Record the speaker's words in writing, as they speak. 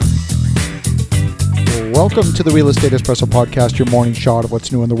Welcome to the Real Estate Espresso Podcast, your morning shot of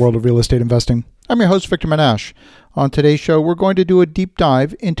what's new in the world of real estate investing. I'm your host, Victor Manash. On today's show, we're going to do a deep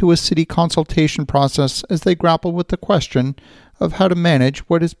dive into a city consultation process as they grapple with the question of how to manage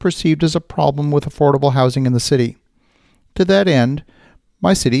what is perceived as a problem with affordable housing in the city. To that end,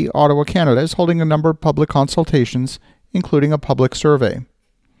 my city, Ottawa, Canada, is holding a number of public consultations, including a public survey.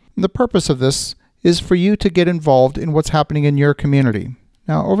 And the purpose of this is for you to get involved in what's happening in your community.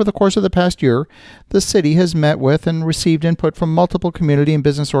 Now, over the course of the past year, the city has met with and received input from multiple community and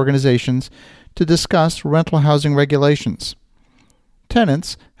business organizations to discuss rental housing regulations.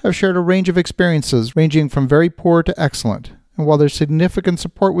 Tenants have shared a range of experiences ranging from very poor to excellent. And while there's significant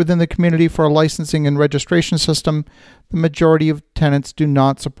support within the community for a licensing and registration system, the majority of tenants do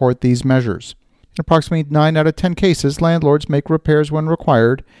not support these measures. In approximately 9 out of 10 cases, landlords make repairs when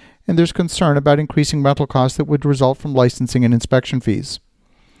required, and there's concern about increasing rental costs that would result from licensing and inspection fees.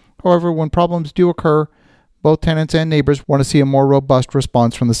 However, when problems do occur, both tenants and neighbors want to see a more robust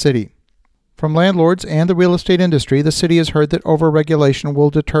response from the city. From landlords and the real estate industry, the city has heard that over-regulation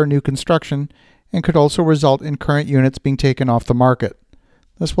will deter new construction and could also result in current units being taken off the market.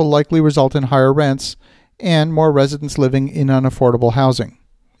 This will likely result in higher rents and more residents living in unaffordable housing.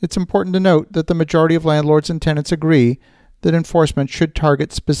 It's important to note that the majority of landlords and tenants agree that enforcement should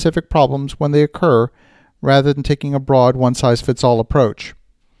target specific problems when they occur rather than taking a broad one-size-fits-all approach.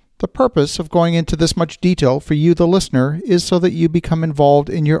 The purpose of going into this much detail for you, the listener, is so that you become involved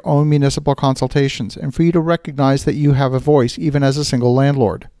in your own municipal consultations and for you to recognize that you have a voice even as a single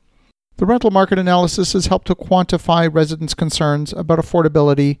landlord. The rental market analysis has helped to quantify residents' concerns about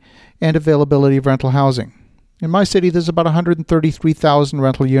affordability and availability of rental housing. In my city, there's about 133,000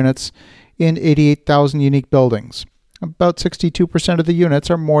 rental units in 88,000 unique buildings. About 62% of the units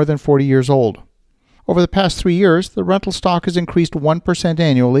are more than 40 years old. Over the past 3 years, the rental stock has increased 1%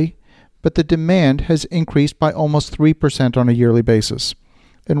 annually, but the demand has increased by almost 3% on a yearly basis.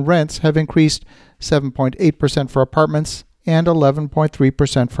 And rents have increased 7.8% for apartments and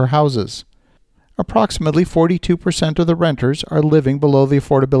 11.3% for houses. Approximately 42% of the renters are living below the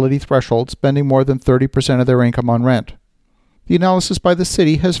affordability threshold, spending more than 30% of their income on rent. The analysis by the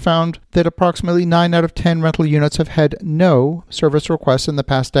city has found that approximately 9 out of 10 rental units have had no service requests in the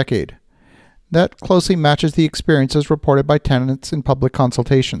past decade. That closely matches the experiences reported by tenants in public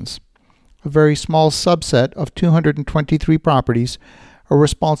consultations. A very small subset of 223 properties are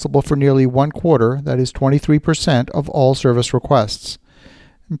responsible for nearly 1/4, that is 23%, of all service requests.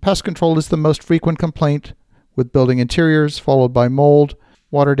 And pest control is the most frequent complaint, with building interiors, followed by mold,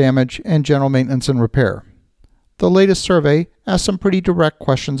 water damage, and general maintenance and repair. The latest survey asked some pretty direct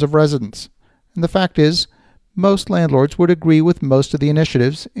questions of residents. And the fact is, most landlords would agree with most of the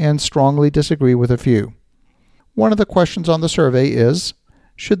initiatives and strongly disagree with a few. One of the questions on the survey is,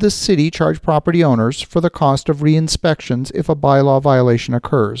 should the city charge property owners for the cost of re-inspections if a bylaw violation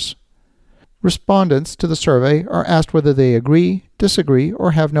occurs? Respondents to the survey are asked whether they agree, disagree,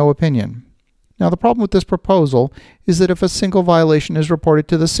 or have no opinion. Now, the problem with this proposal is that if a single violation is reported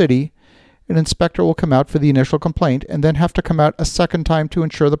to the city, an inspector will come out for the initial complaint and then have to come out a second time to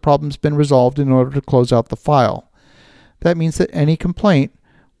ensure the problem's been resolved in order to close out the file. That means that any complaint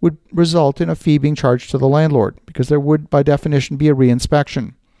would result in a fee being charged to the landlord, because there would, by definition, be a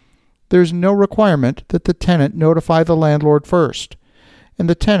re-inspection. There's no requirement that the tenant notify the landlord first, and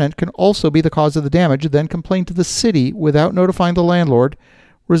the tenant can also be the cause of the damage, then complain to the city without notifying the landlord,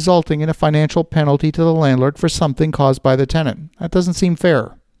 resulting in a financial penalty to the landlord for something caused by the tenant. That doesn't seem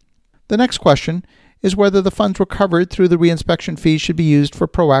fair. The next question is whether the funds recovered through the reinspection fees should be used for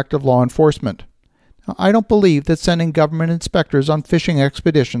proactive law enforcement. Now, I don't believe that sending government inspectors on fishing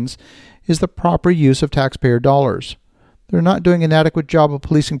expeditions is the proper use of taxpayer dollars. They're not doing an adequate job of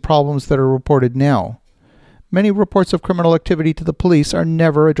policing problems that are reported now. Many reports of criminal activity to the police are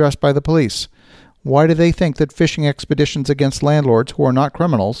never addressed by the police. Why do they think that fishing expeditions against landlords who are not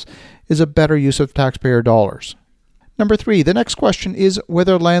criminals is a better use of taxpayer dollars? Number 3, the next question is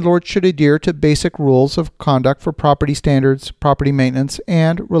whether landlords should adhere to basic rules of conduct for property standards, property maintenance,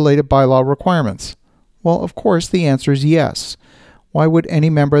 and related bylaw requirements. Well, of course, the answer is yes. Why would any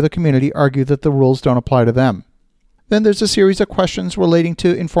member of the community argue that the rules don't apply to them? Then there's a series of questions relating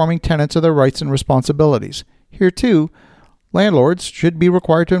to informing tenants of their rights and responsibilities. Here, too, landlords should be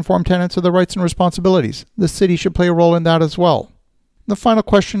required to inform tenants of their rights and responsibilities. The city should play a role in that as well. The final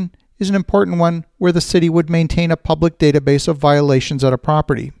question is an important one where the city would maintain a public database of violations at a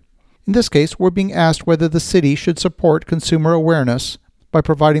property. In this case, we're being asked whether the city should support consumer awareness by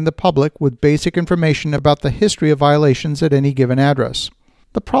providing the public with basic information about the history of violations at any given address.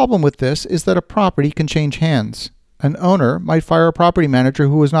 The problem with this is that a property can change hands. An owner might fire a property manager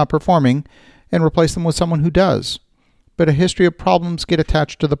who is not performing, and replace them with someone who does. But a history of problems get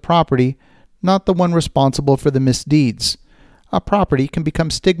attached to the property, not the one responsible for the misdeeds. A property can become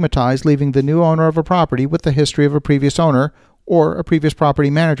stigmatized, leaving the new owner of a property with the history of a previous owner or a previous property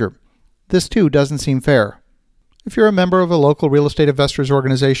manager. This too doesn't seem fair. If you're a member of a local real estate investors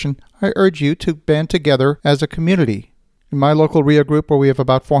organization, I urge you to band together as a community. In my local RIA group, where we have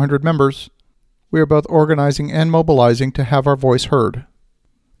about 400 members, we are both organizing and mobilizing to have our voice heard.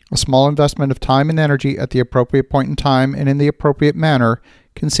 A small investment of time and energy at the appropriate point in time and in the appropriate manner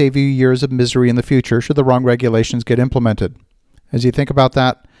can save you years of misery in the future should the wrong regulations get implemented. As you think about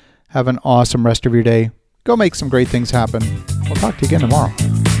that, have an awesome rest of your day. Go make some great things happen. We'll talk to you again tomorrow.